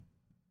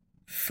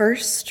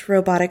First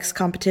Robotics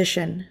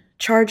Competition,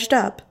 Charged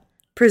Up,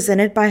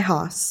 presented by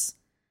Haas.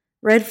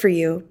 Read for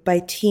you by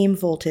Team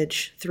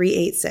Voltage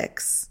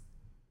 386.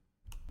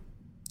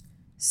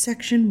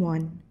 Section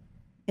 1,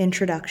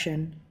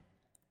 Introduction.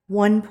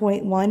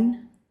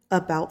 1.1,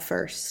 About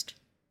First.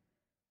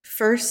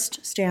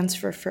 FIRST stands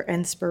for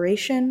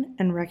Inspiration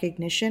and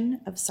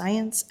Recognition of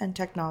Science and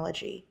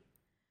Technology.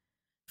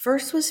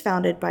 FIRST was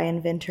founded by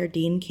inventor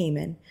Dean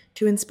Kamen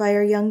to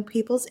inspire young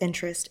people's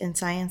interest in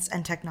science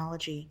and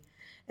technology.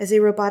 As a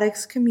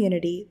robotics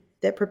community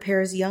that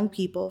prepares young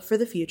people for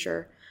the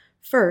future,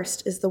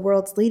 FIRST is the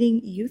world's leading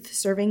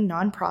youth-serving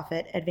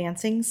nonprofit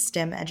advancing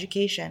STEM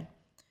education.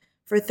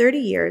 For 30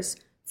 years,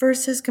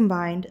 FIRST has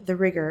combined the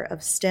rigor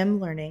of STEM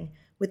learning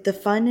with the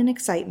fun and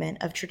excitement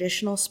of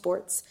traditional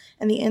sports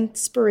and the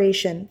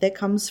inspiration that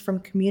comes from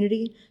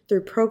community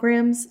through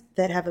programs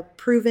that have a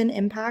proven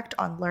impact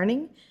on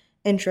learning,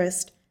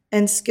 interest,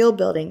 and skill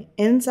building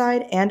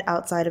inside and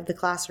outside of the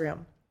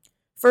classroom.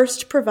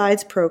 FIRST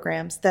provides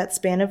programs that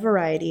span a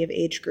variety of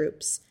age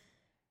groups.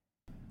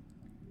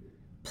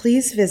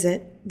 Please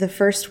visit the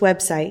FIRST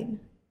website,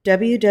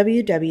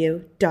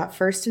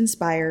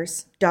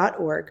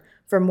 www.firstinspires.org,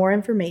 for more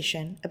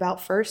information about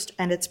FIRST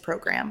and its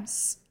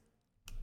programs.